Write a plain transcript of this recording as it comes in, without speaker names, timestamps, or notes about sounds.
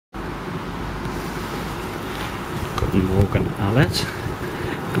Morgan Allet.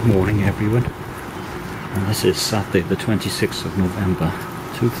 Good morning everyone, and this is Saturday the 26th of November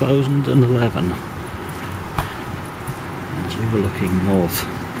 2011, and we were looking north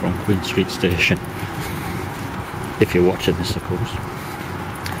from Queen Street Station, if you're watching this of course.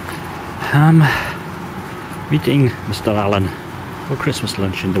 Meeting Mr. Allen for Christmas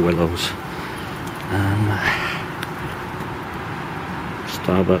lunch in the Willows.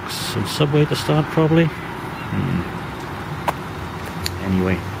 Starbucks and Subway to start probably.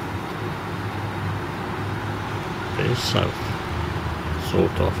 Anyway, it is south,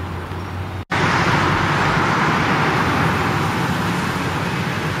 sort of.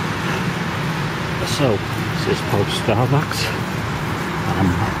 So, this is Pub Starbucks and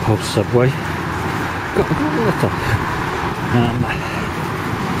Pub Subway. Got a letter.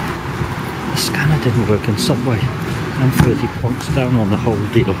 The scanner didn't work in Subway. I'm 30 points down on the whole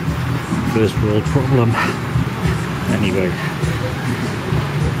deal. First world problem. Anyway.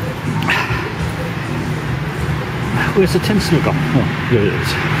 Where's the tinsel gone? Oh, here it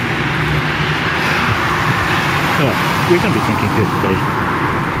is. Oh, we're going to be thinking good today.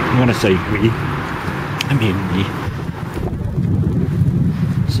 When I say we, I mean me.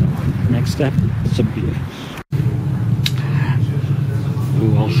 So, next step, some beer.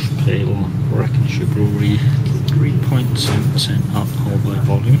 Welsh Pale Breckenshire Brewery, 3.7% alcohol by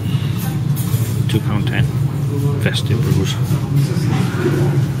volume, £2.10, festive brews.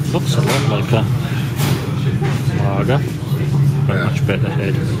 Looks a lot like a lager, but much better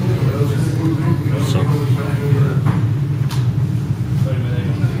head. So,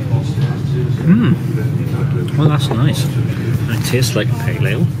 well that's nice. It tastes like a pale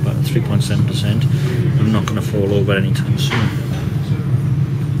ale, but 3.7%. I'm not going to fall over anytime soon.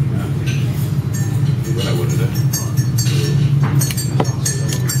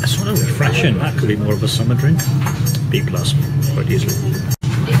 It's sort of refreshing. That could be more of a summer drink. B+, quite easily.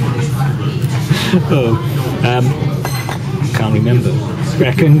 Can't remember.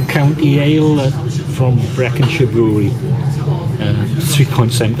 Brecon County Ale from Breckenshire Brewery.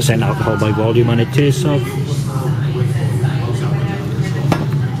 3.7% alcohol by volume, and it tastes of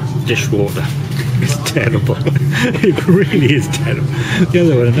dishwater. It's terrible. It really is terrible. The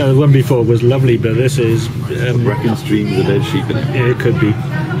other one before was lovely, but this is Brecon Stream's a dead sheep in it. It could be.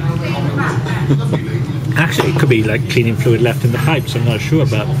 Actually, it could be like cleaning fluid left in the pipes. I'm not sure,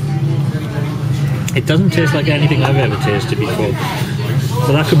 but it doesn't taste like anything I've ever tasted before.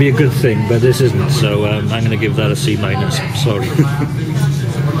 So that could be a good thing, but this isn't. So I'm going to give that a C-. Sorry.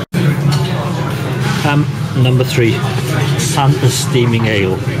 Number 3, Santa's Steaming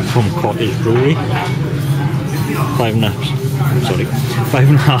Ale from Cottage Brewery.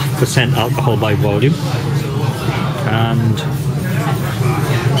 5.5% alcohol by volume, and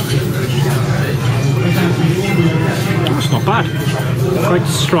it's not bad. Quite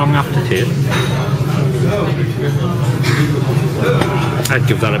strong aftertaste. I'd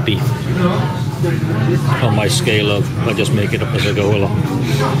give that a B on my scale of I just make it up as I go along.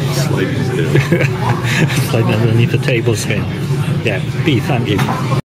 Sliding underneath the table scale. Yeah, B, thank you.